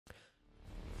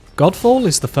Godfall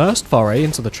is the first foray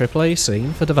into the AAA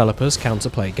scene for developers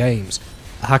Counterplay games.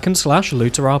 A hack-and-slash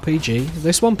looter RPG,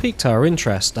 this one piqued our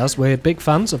interest as we're big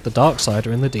fans of the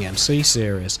Darksider in the DMC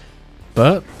series.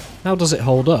 But how does it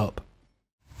hold up?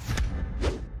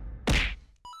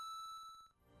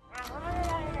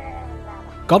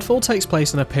 Godfall takes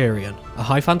place in Empyrean, a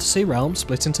high fantasy realm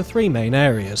split into three main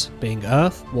areas, being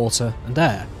Earth, Water and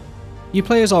Air. You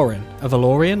play as Orin, a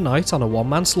Valorian knight on a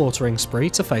one-man slaughtering spree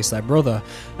to face their brother,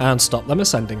 and stop them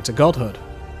ascending to godhood,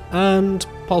 and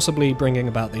possibly bringing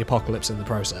about the apocalypse in the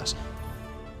process.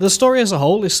 The story as a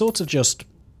whole is sort of just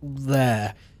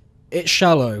there. It's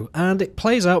shallow, and it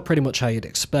plays out pretty much how you'd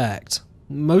expect.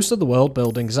 Most of the world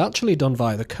building is actually done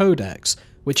via the Codex,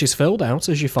 which is filled out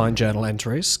as you find journal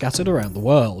entries scattered around the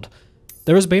world.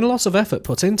 There has been a lot of effort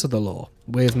put into the lore,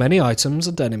 with many items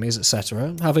and enemies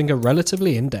etc. having a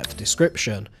relatively in-depth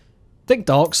description. Think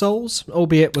Dark Souls,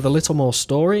 albeit with a little more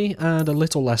story and a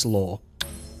little less lore.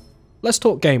 Let's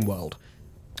talk game world.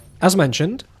 As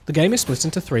mentioned, the game is split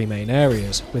into three main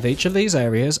areas, with each of these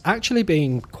areas actually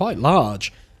being quite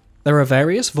large. There are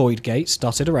various void gates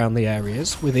dotted around the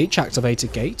areas, with each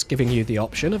activated gate giving you the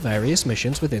option of various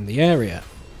missions within the area.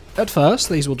 At first,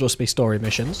 these will just be story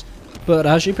missions, but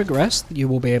as you progress, you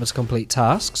will be able to complete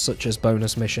tasks such as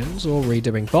bonus missions or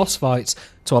redoing boss fights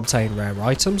to obtain rare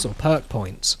items or perk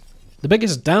points. The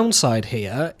biggest downside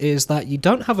here is that you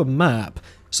don't have a map,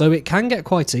 so it can get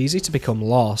quite easy to become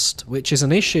lost, which is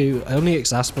an issue only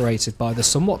exacerbated by the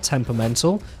somewhat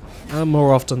temperamental, and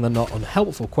more often than not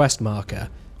unhelpful quest marker.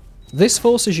 This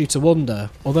forces you to wonder,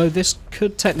 although this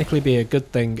could technically be a good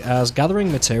thing as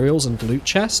gathering materials and loot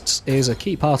chests is a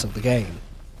key part of the game.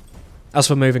 As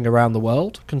for moving around the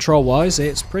world, control-wise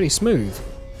it's pretty smooth.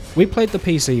 We played the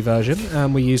PC version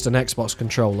and we used an Xbox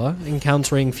controller,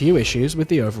 encountering few issues with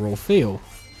the overall feel.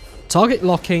 Target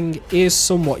locking is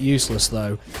somewhat useless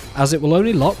though, as it will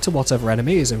only lock to whatever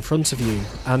enemy is in front of you,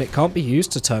 and it can't be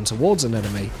used to turn towards an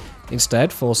enemy,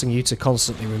 instead forcing you to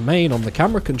constantly remain on the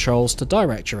camera controls to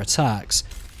direct your attacks.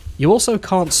 You also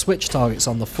can't switch targets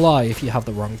on the fly if you have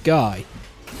the wrong guy.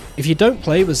 If you don't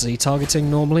play with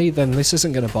Z-targeting normally, then this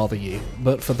isn't going to bother you,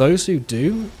 but for those who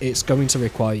do, it's going to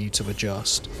require you to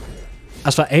adjust.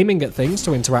 As for aiming at things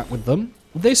to interact with them,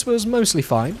 this was mostly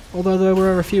fine, although there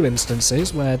were a few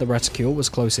instances where the reticule was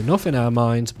close enough in our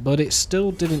mind, but it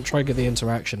still didn't trigger the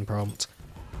interaction prompt.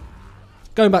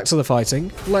 Going back to the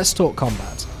fighting, let's talk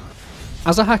combat.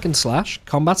 As a hack and slash,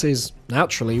 combat is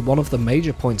naturally one of the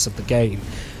major points of the game,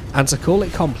 and to call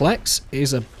it complex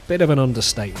is a bit of an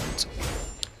understatement.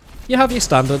 You have your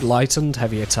standard light and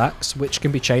heavy attacks, which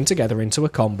can be chained together into a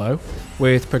combo,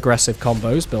 with progressive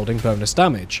combos building bonus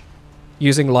damage.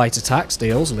 Using light attacks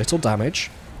deals little damage,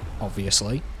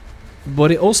 obviously, but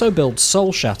it also builds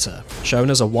Soul Shatter, shown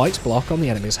as a white block on the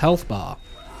enemy's health bar.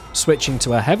 Switching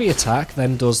to a heavy attack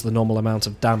then does the normal amount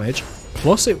of damage,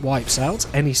 plus it wipes out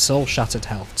any soul shattered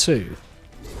health too.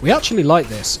 We actually like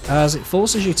this, as it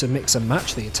forces you to mix and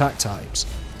match the attack types.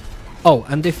 Oh,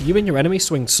 and if you and your enemy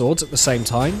swing swords at the same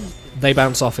time, they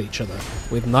bounce off each other,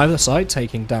 with neither side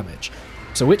taking damage.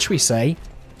 To which we say,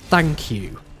 thank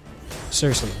you.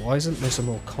 Seriously, why isn't this a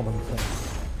more common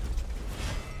thing?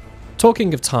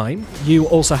 Talking of time, you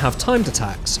also have timed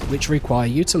attacks, which require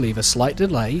you to leave a slight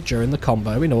delay during the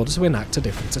combo in order to enact a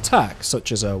different attack,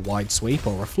 such as a wide sweep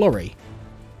or a flurry.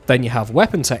 Then you have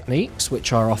weapon techniques,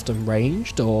 which are often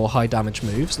ranged or high damage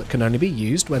moves that can only be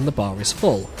used when the bar is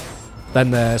full.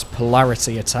 Then there's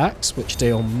polarity attacks, which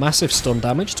deal massive stun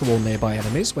damage to all nearby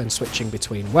enemies when switching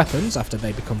between weapons after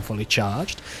they become fully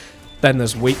charged. Then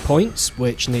there's weak points,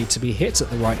 which need to be hit at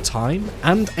the right time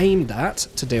and aimed at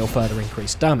to deal further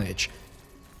increased damage.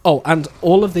 Oh, and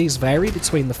all of these vary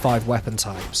between the 5 weapon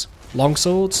types: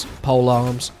 longswords,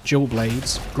 polearms, dual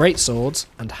blades, greatswords,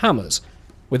 and hammers,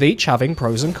 with each having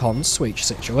pros and cons to each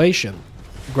situation.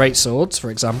 Greatswords,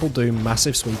 for example, do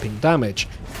massive sweeping damage,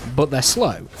 but they're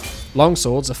slow.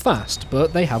 Longswords are fast,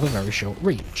 but they have a very short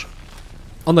reach.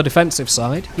 On the defensive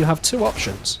side, you have 2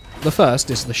 options. The first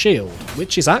is the shield,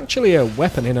 which is actually a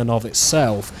weapon in and of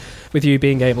itself, with you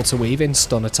being able to weave in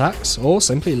stun attacks, or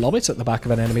simply lob it at the back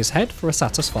of an enemy's head for a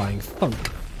satisfying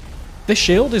thunk. This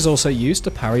shield is also used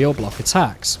to parry or block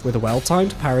attacks, with a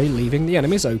well-timed parry leaving the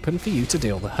enemies open for you to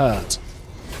deal the hurt.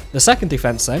 The second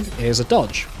defense then is a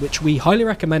dodge, which we highly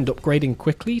recommend upgrading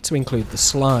quickly to include the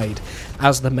slide,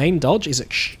 as the main dodge is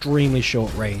extremely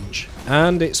short range,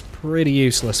 and it's pretty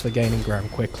useless for gaining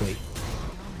ground quickly.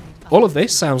 All of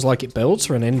this sounds like it builds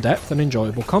for an in-depth and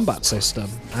enjoyable combat system,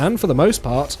 and for the most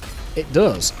part, it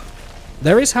does.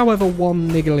 There is however one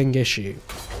niggling issue.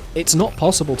 It's not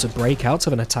possible to break out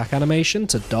of an attack animation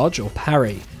to dodge or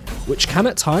parry, which can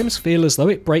at times feel as though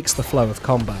it breaks the flow of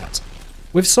combat.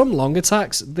 With some long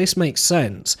attacks, this makes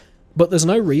sense, but there's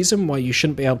no reason why you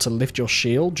shouldn't be able to lift your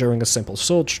shield during a simple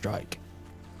sword strike.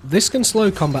 This can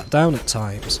slow combat down at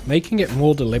times, making it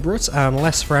more deliberate and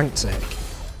less frantic.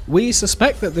 We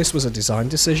suspect that this was a design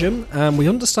decision, and we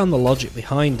understand the logic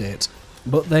behind it,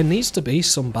 but there needs to be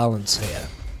some balance here.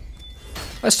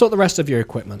 Let's talk the rest of your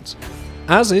equipment.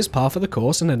 As is par for the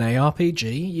course in an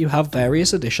ARPG, you have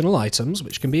various additional items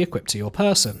which can be equipped to your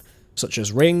person, such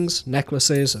as rings,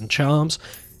 necklaces and charms,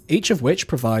 each of which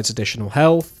provides additional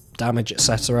health, damage,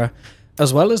 etc.,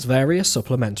 as well as various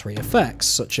supplementary effects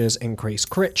such as increased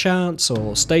crit chance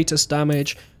or status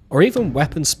damage, or even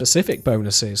weapon-specific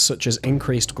bonuses such as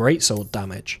increased greatsword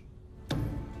damage.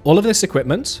 All of this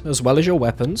equipment, as well as your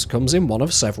weapons, comes in one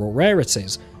of several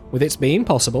rarities, with it being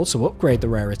possible to upgrade the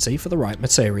rarity for the right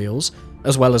materials,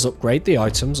 as well as upgrade the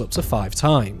items up to 5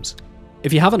 times.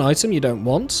 If you have an item you don't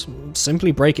want,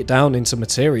 simply break it down into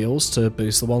materials to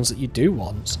boost the ones that you do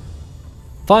want.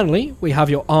 Finally, we have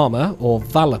your armour or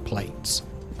Valor plates.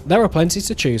 There are plenty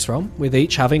to choose from, with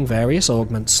each having various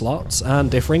augment slots and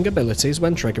differing abilities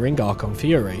when triggering Archon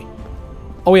Fury.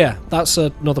 Oh yeah, that's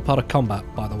another part of combat,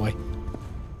 by the way.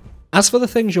 As for the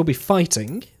things you'll be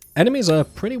fighting, enemies are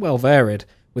pretty well varied,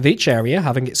 with each area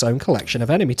having its own collection of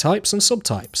enemy types and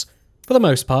subtypes. For the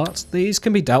most part, these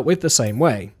can be dealt with the same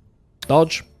way.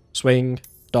 Dodge, swing,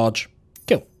 dodge,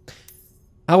 kill.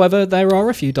 However, there are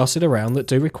a few dotted around that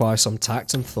do require some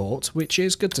tact and thought, which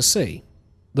is good to see.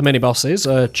 The mini-bosses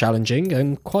are challenging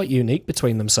and quite unique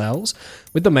between themselves,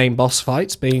 with the main boss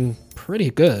fights being pretty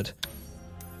good.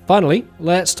 Finally,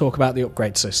 let's talk about the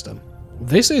upgrade system.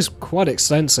 This is quite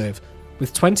extensive,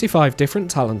 with 25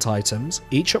 different talent items,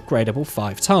 each upgradable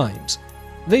 5 times.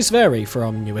 These vary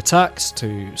from new attacks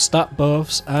to stat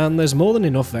buffs, and there's more than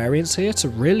enough variance here to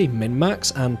really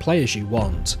min-max and play as you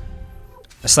want.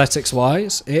 Aesthetics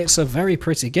wise, it's a very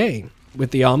pretty game,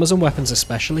 with the armours and weapons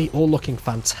especially all looking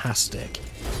fantastic.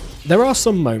 There are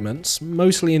some moments,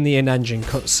 mostly in the in-engine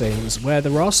cutscenes, where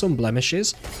there are some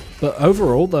blemishes, but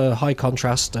overall the high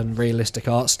contrast and realistic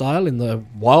art style in the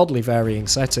wildly varying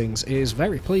settings is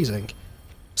very pleasing.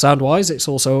 Sound-wise, it's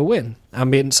also a win.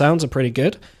 Ambient sounds are pretty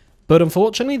good, but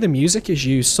unfortunately the music is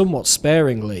used somewhat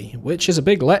sparingly, which is a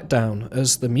big letdown,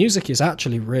 as the music is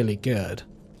actually really good.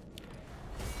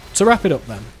 To wrap it up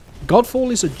then,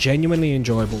 Godfall is a genuinely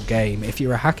enjoyable game if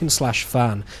you're a hack and slash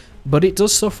fan, but it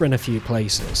does suffer in a few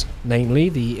places, namely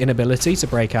the inability to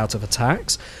break out of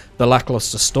attacks, the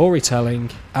lackluster storytelling,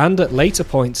 and at later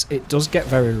points it does get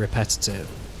very repetitive.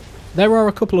 There are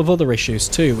a couple of other issues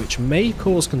too which may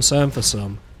cause concern for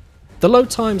some. The load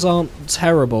times aren't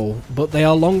terrible, but they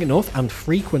are long enough and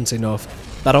frequent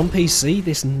enough that on PC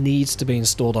this needs to be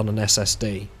installed on an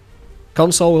SSD.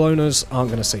 Console owners aren't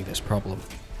going to see this problem.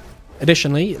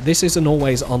 Additionally, this is an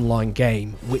always online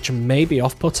game, which may be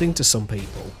off-putting to some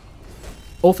people.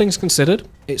 All things considered,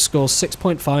 it scores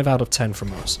 6.5 out of 10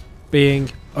 from us,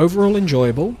 being overall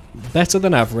enjoyable, better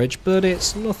than average, but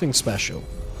it's nothing special.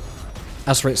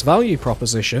 As for its value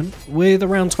proposition, with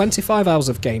around 25 hours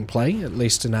of gameplay, at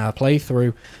least in our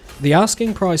playthrough, the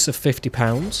asking price of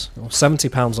 £50, or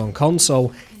 £70 on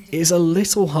console, is a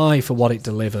little high for what it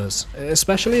delivers,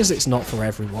 especially as it's not for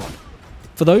everyone.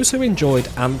 For those who enjoyed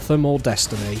Anthem or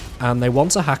Destiny, and they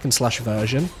want a hack and slash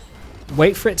version,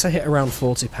 wait for it to hit around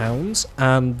 £40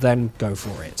 and then go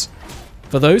for it.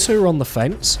 For those who are on the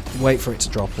fence, wait for it to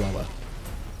drop lower.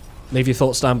 Leave your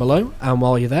thoughts down below, and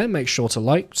while you're there, make sure to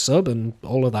like, sub, and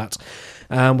all of that.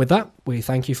 And with that, we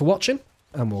thank you for watching,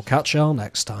 and we'll catch y'all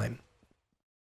next time.